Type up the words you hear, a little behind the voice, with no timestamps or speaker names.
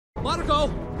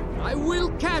Marco, I will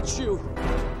catch you.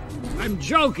 I'm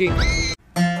joking.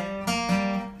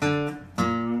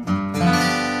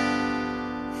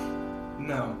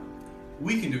 No,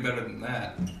 we can do better than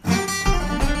that.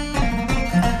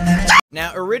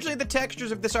 Now, originally the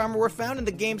textures of this armor were found in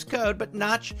the game's code, but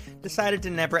Notch decided to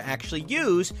never actually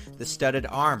use the studded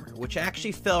armor, which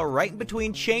actually fell right in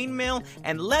between chainmail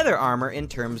and leather armor in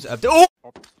terms of the—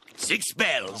 6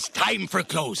 bells, time for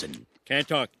closing. Can't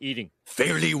talk, eating.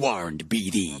 Fairly warned,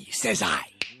 BD, says I.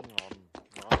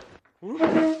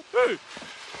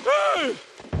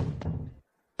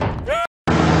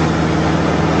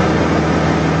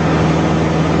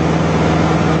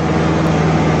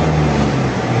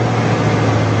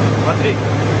 Patrick!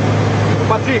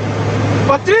 Patrick!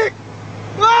 Patrick!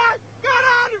 Ah!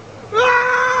 Caralho!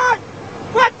 Ah!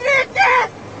 Patrick!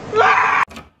 Ah!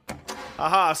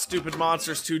 Aha, stupid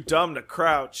monster's too dumb to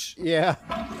crouch. Yeah.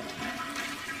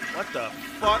 What the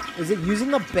fuck? Is it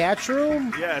using the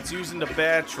bathroom? Yeah, it's using the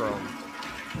bathroom.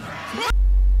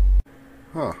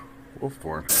 Huh. Wolf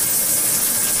form.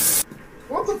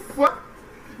 What the fuck?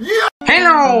 Yeah!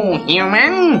 Hello,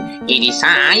 human! It is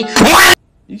I.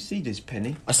 You see this,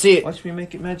 Penny? I see it. Watch me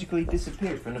make it magically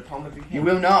disappear from the palm of your hand. You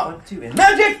will not. 1, 2, and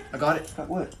Magic! I got it. got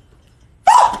what?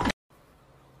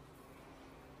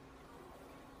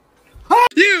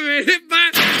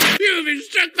 You've been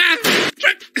struck by.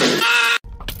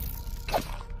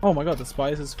 Oh my god, the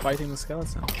spice is fighting the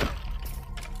skeleton.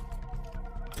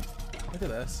 Look at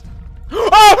this.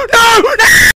 Oh no!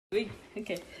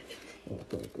 Okay.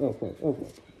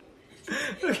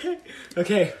 Okay.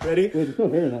 Okay, ready? Wait, there's no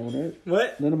hair in that one, right?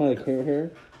 What? None of my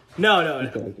hair? No.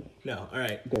 Okay. No,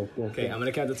 alright. Go. Okay, I'm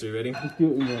gonna count to 3, ready? Just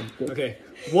do it in one. Go. Okay.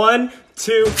 1,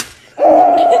 2.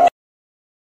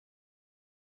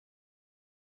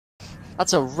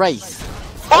 That's a wraith.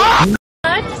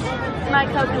 My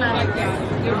coconut.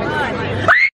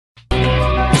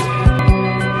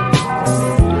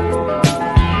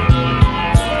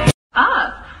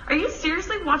 Are you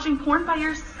seriously watching porn by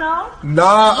yourself?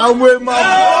 Nah, I'm with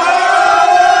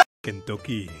my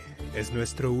Kentucky, es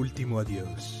nuestro último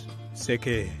adiós. Sé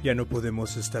que ya no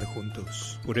podemos estar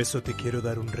juntos, por eso te quiero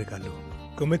dar un regalo.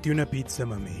 Cómete una pizza,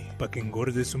 mami, para que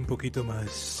engordes un poquito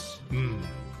más.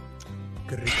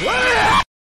 Qué rico.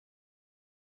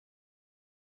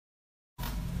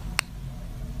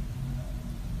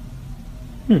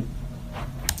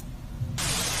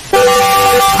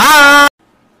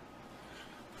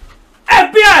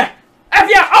 FBI!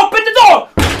 FBI, open the door!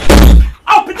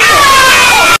 Open the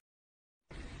door!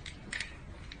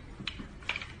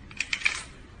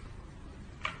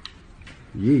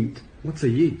 Yeet? What's a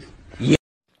yeet?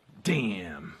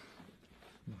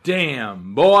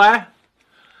 Damn, boy.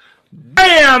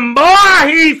 Damn, boy,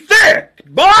 he's thick.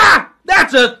 Boy,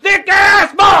 that's a thick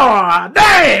ass boy.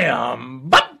 Damn.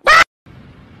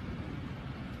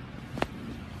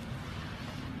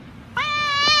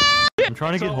 I'm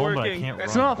trying to get home, but I can't run.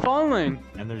 It's not falling.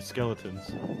 And there's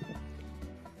skeletons.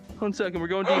 1 second, we're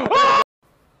going deep.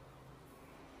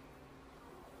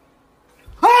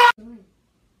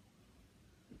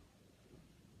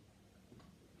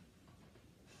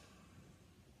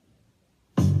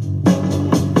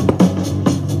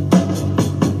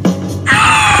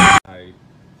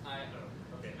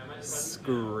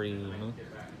 Scream.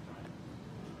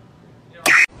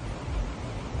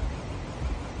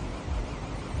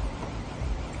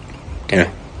 Yeah.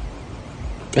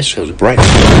 This feels bright.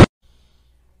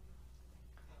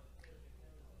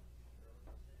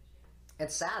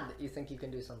 It's sad that you think you can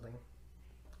do something.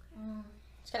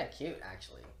 It's kind of cute,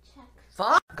 actually.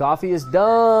 Fuck! Coffee is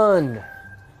done.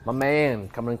 My man,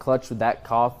 coming in clutch with that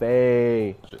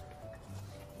coffee.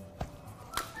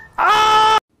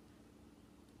 Ah!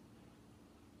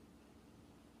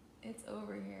 It's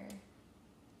over here.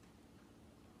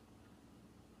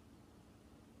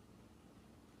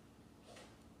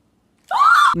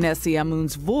 Nessie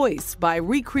Amun's voice by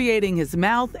recreating his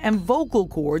mouth and vocal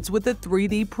cords with a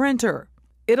 3D printer.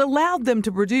 It allowed them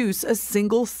to produce a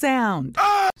single sound.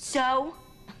 So?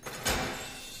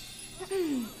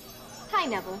 Hi,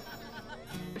 Neville.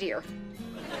 Dear.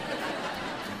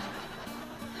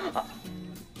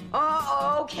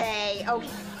 Okay.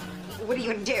 What are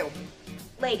you gonna do?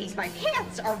 Ladies, my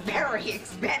pants are very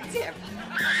expensive.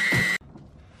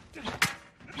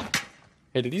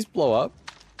 Hey, did these blow up?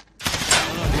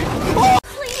 Oh,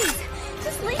 please!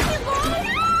 Just leave me alone!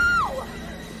 No!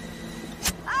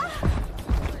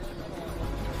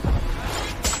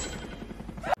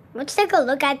 Let's take a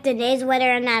look at today's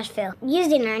weather in Nashville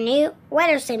using our new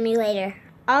weather simulator.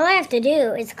 All I have to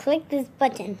do is click this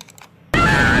button.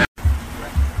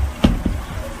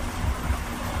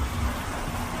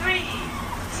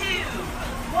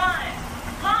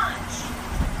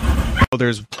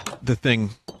 there's the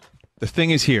thing. The thing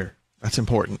is here. That's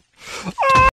important.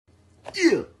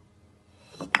 Yeah.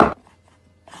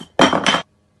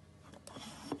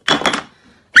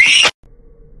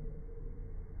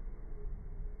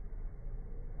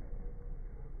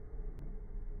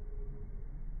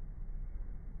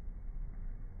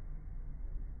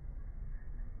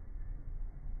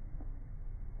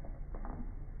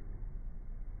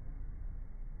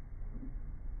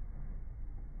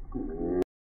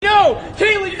 No!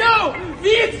 Kaylee, no!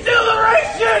 The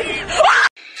acceleration!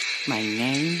 My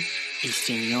name is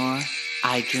Senor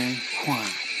Adrian Juan.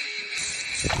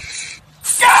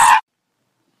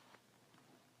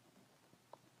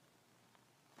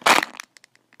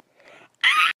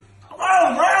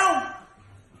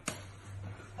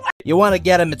 You want to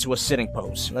get him into a sitting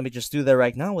pose. Let me just do that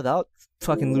right now without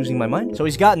fucking losing my mind. So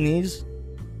he's got knees.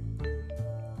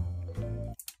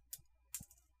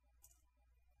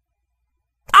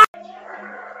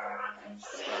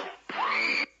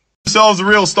 Yourselves a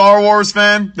real Star Wars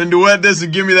fan? Then duet this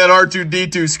and give me that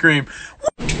R2-D2 scream.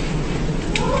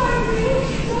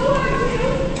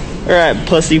 Alright,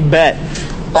 pussy, bet.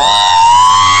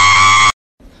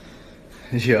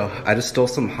 Yo, I just stole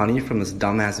some honey from this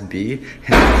dumbass bee,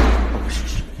 and oh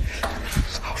shit.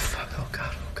 Oh fuck, oh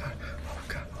god, oh god, oh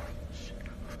god.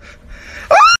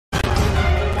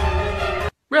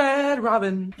 Red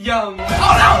Robin, young. Oh no!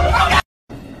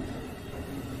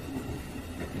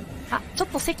あ、ちょっ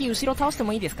と席後ろ倒して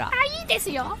もいいですか？あ、いいで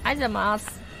すよ。ありがとうございま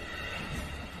す。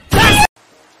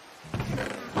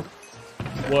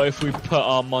What if we put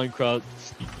our Minecraft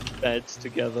beds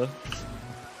together?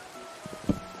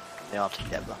 They are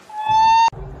together.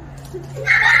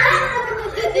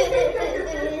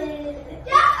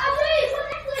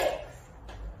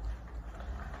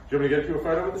 Do you want me to get into a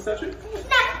photo with the statue? No!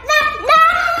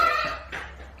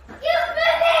 You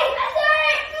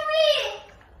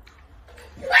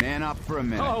Man up for a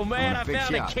minute. Oh man, I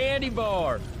found a candy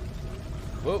bar.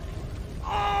 Whoop.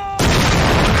 I'm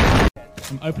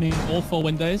opening all 4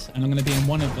 windows, and I'm going to be in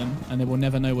one of them, and they will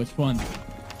never know which one.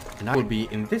 And I will be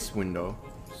in this window,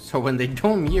 so when they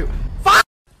don't mute.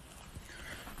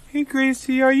 Hey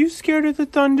Gracie, are you scared of the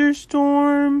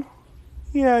thunderstorm?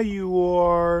 Yeah, you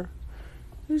are.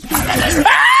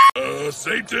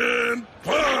 Satan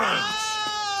punch!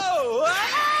 Oh,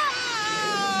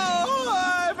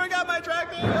 I forgot my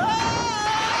tracking.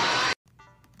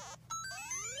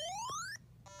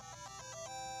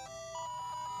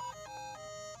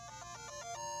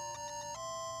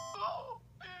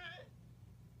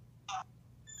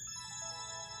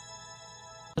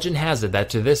 Legend has it that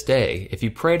to this day, if you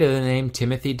pray to the name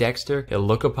Timothy Dexter, he'll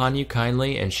look upon you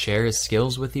kindly and share his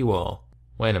skills with you all.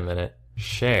 Wait a minute.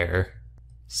 Share?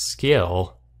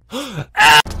 Skill? The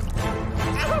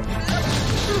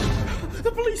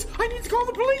police! I need to call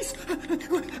the police!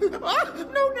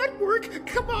 No network!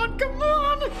 Come on, come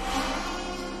on!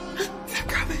 They're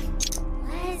coming!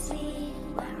 Leslie,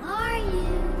 where are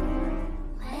you?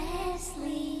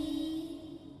 Leslie.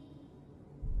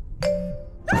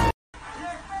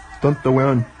 Tonto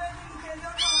weón.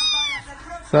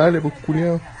 Sale, pues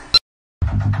culiao.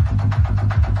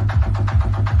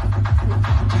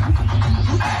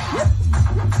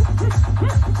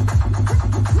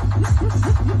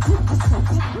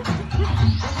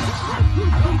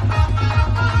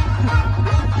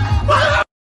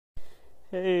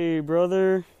 Hey,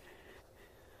 brother.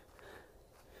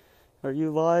 Are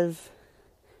you live?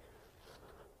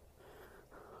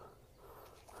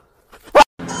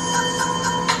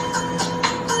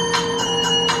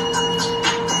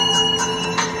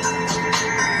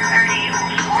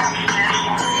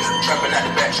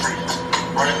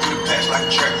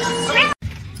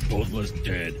 Boatler's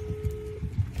dead.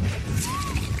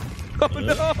 Oh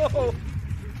no!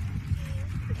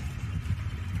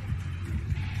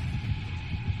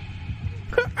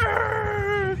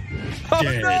 Oh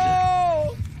Dead.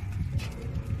 no!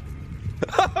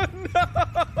 Oh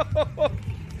no!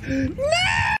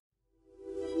 No!